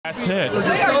That's it.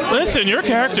 Listen, your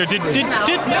character, did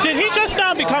he just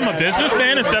now become a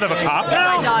businessman instead of a cop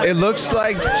now? It looks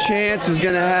like Chance is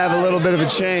going to have a little bit of a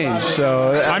change.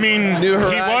 So I mean,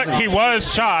 he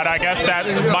was shot. I guess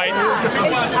that'll do it, right?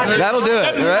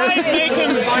 Might make him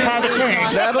have a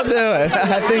change. That'll do it.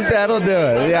 I think that'll do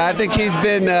it. Yeah, I think he's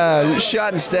been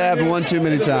shot and stabbed one too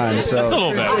many times. So just a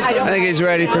little bit. I think he's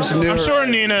ready for some new. I'm sure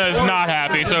Nina is not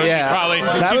happy, so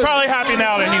she's probably happy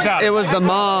now that he's out. It was the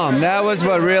mom. That was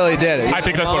what really did it. I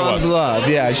think that's what it was. Love.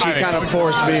 Yeah, she kind of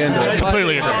forced me into it.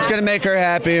 Completely agree. It's going to make her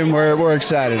happy, and we're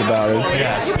excited about it.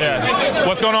 Yes.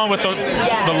 What's going on with the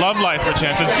love life for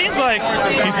Chance? It seems like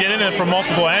he's getting it from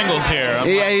multiple angles here.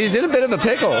 Yeah, he's in a bit of a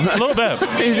pickle. A little bit.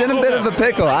 He's in a bit of a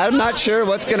pickle. I'm not sure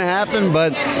what's going to happen,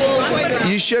 but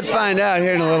you should find out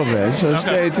here in a little bit. So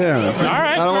stay tuned. All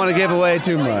right. I don't want to give away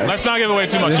too much. Let's not give away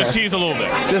too much. Just tease a little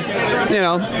bit. Just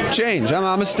change. I'm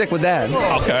gonna stick with that.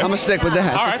 Okay. I'm gonna stick with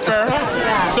that. All right, fair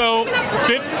enough. So,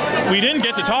 we didn't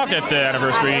get to talk at the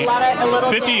anniversary.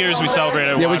 50 years we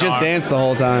celebrated. Yeah, we just danced the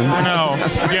whole time. I know.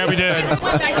 Yeah, we did.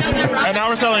 And now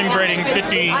we're celebrating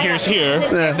 50 years here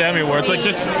at the Emmy Awards. Like,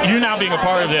 just you now being a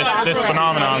part of this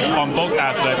phenomenon on both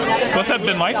aspects. What's that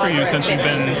been like for you since you've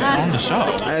been on the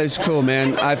show? It's cool,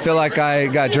 man. I feel like I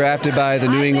got drafted by the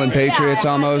New England Patriots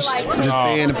almost. Just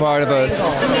being a part of a.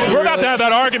 We're about to have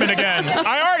that argument again.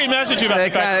 I already messaged you about the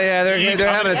fact. They're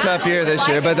having a tough year this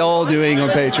year, but the old New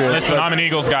England Patriots. Listen, I'm an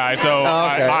Eagles guy, so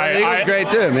the Eagles great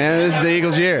too, man. This is the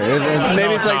Eagles' year.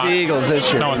 Maybe it's like the Eagles this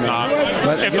year. No, it's not.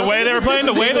 If the way they were playing,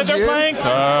 the way that they're playing,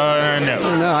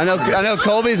 no. I know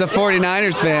Colby's a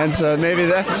 49ers fan, so maybe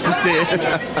that's the team.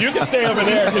 You can stay over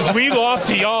there because we lost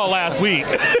to y'all last week.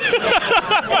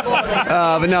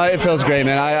 But no, it feels great,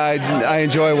 man. I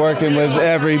enjoy working with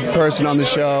every person on the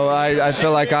show. I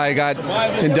feel like I got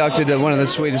inducted to one of the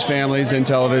sweetest families in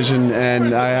television,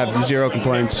 and I have zero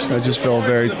complaints. I just feel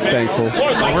very thankful.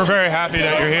 We're very happy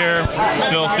that you're here,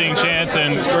 still seeing Chance,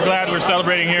 and we're glad we're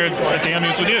celebrating here at the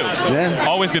Emmys with you. Yeah.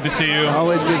 Always good to see you.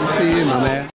 Always good to see you, my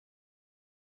man.